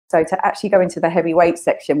So to actually go into the heavyweight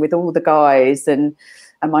section with all the guys, and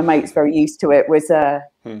my mate's very used to it, was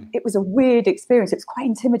it was a weird experience. It was quite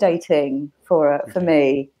intimidating for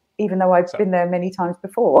me, even though I've been there many times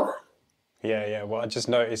before. Yeah. Well, I just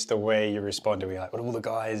noticed the way you responded. We're like, with all the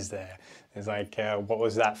guys there. It's like, what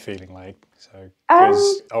was that feeling like? So,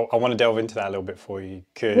 because I want to delve into that a little bit for you,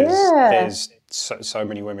 because there's so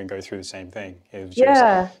many women go through the same thing. It was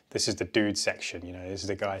just, this is the dude section, you know, this is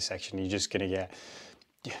the guy section. You're just gonna get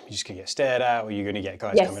stared at, or you're gonna get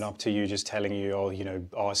guys coming up to you, just telling you, oh, you know,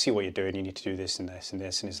 oh, I see what you're doing. You need to do this and this and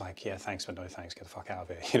this. And it's like, yeah, thanks, but no thanks. Get the fuck out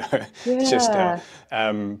of here. You know, it's just,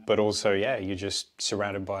 but also, you're just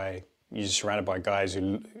surrounded by guys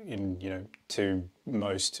who, to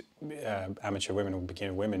most amateur women or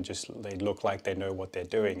beginner women, just they look like they know what they're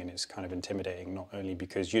doing, and it's kind of intimidating. Not only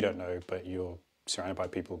because you don't know, but you're surrounded by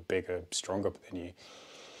people bigger, stronger than you.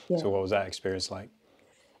 So, what was that experience like?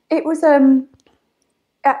 It was. Do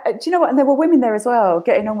you know what? And there were women there as well,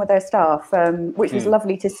 getting on with their stuff, which was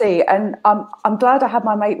lovely to see. And I'm glad I had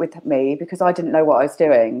my mate with me, because I didn't know what I was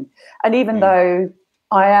doing. And even though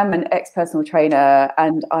I am an ex-personal trainer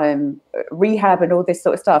and I'm rehab and all this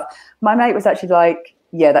sort of stuff, my mate was actually like,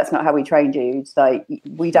 yeah, that's not how we trained you. It's like,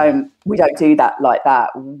 we don't do that like that.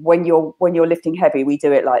 When you're lifting heavy, we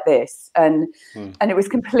do it like this. And it was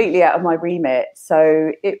completely out of my remit.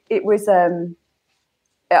 So it was,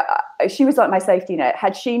 she was like my safety net.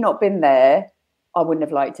 Had she not been there, I wouldn't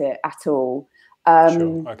have liked it at all.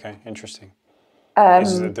 Sure. Okay. Interesting.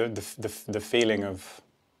 Is the feeling of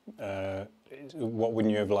what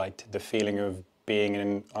wouldn't you have liked? The feeling of being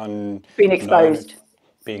being exposed.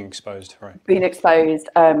 Being exposed, right? Being exposed.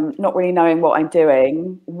 Not really knowing what I'm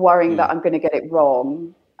doing, worrying that I'm going to get it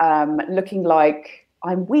wrong, looking like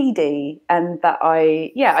I'm weedy, and that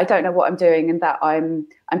I don't know what I'm doing, and that I'm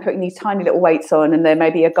putting these tiny little weights on, and there may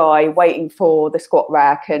be a guy waiting for the squat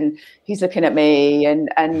rack, and he's looking at me, and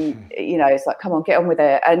you know, it's like, come on, get on with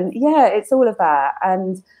it. And it's all of that.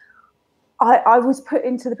 And I was put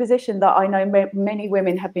into the position that I know many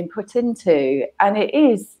women have been put into, and it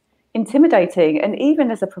is intimidating. And even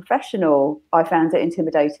as a professional, I found it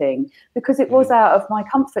intimidating, because it was out of my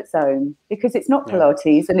comfort zone, because it's not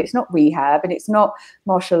Pilates, and it's not rehab, and it's not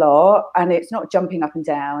martial art, and it's not jumping up and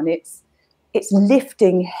down. It's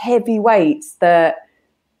lifting heavy weights that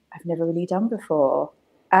I've never really done before.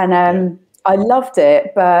 And I loved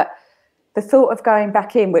it, but the thought of going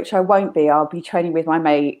back in, which I won't be, I'll be training with my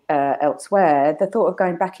mate elsewhere. The thought of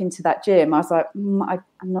going back into that gym, I was like,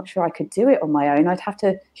 I'm not sure I could do it on my own.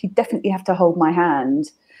 She'd definitely have to hold my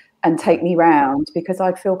hand and take me round, because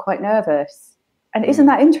I'd feel quite nervous. And isn't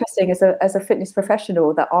that interesting as a fitness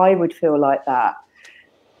professional, that I would feel like that?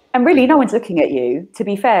 And really, no one's looking at you, to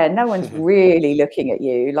be fair. No one's really looking at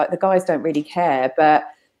you. Like, the guys don't really care, but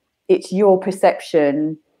it's your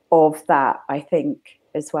perception of that, I think,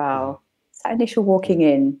 as well. That initial walking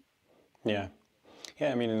in. Yeah.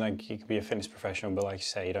 I mean, like, you could be a fitness professional, but like you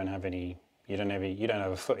say, you don't have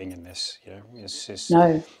a footing in this. You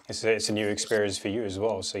know, it's a new experience for you as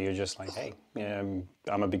well. So you're just like, hey,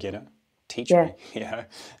 I'm a beginner. Teach me.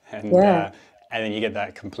 And then you get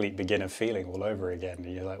that complete beginner feeling all over again,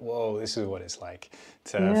 and you're like, whoa, this is what it's like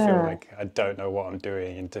to feel like I don't know what I'm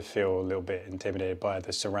doing, and to feel a little bit intimidated by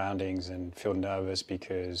the surroundings, and feel nervous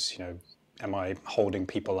because, you know, am I holding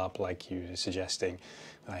people up, like you were suggesting?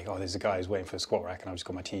 Like, oh, there's a guy who's waiting for the squat rack, and I've just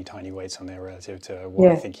got my teeny tiny weights on there relative to what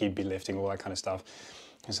I think he'd be lifting, all that kind of stuff.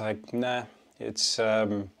 It's like, nah, it's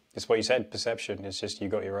what you said, perception. It's just, you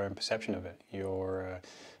got your own perception of it.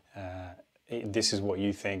 This is what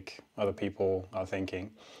you think other people are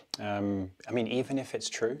thinking. I mean, even if it's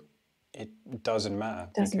true, it doesn't matter.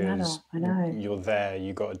 I know. You're there,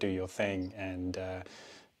 you got to do your thing,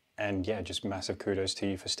 and just massive kudos to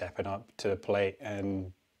you for stepping up to the plate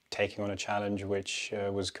and taking on a challenge which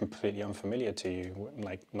was completely unfamiliar to you,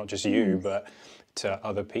 like not just you, but to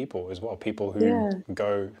other people as well. People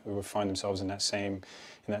who find themselves in that same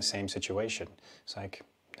situation. It's like,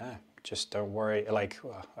 nah, just don't worry. Like,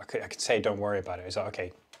 I could say don't worry about it. It's like,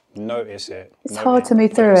 okay, notice it. It's hard to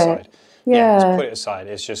move through it. Just put it aside.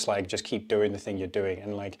 It's just like, just keep doing the thing you're doing.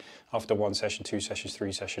 And like, after 1 session, 2 sessions,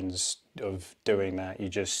 3 sessions of doing that, you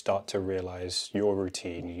just start to realize your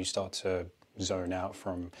routine. You start to zone out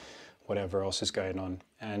from whatever else is going on.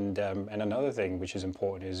 And another thing which is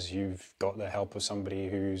important is you've got the help of somebody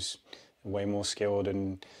who's way more skilled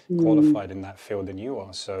and qualified in that field than you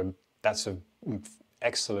are. So that's a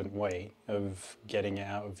excellent way of getting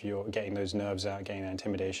those nerves out, getting that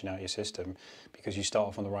intimidation out of your system, because you start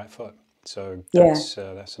off on the right foot. So that's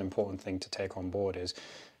an important thing to take on board. Is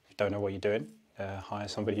if you don't know what you're doing, hire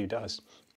somebody who does.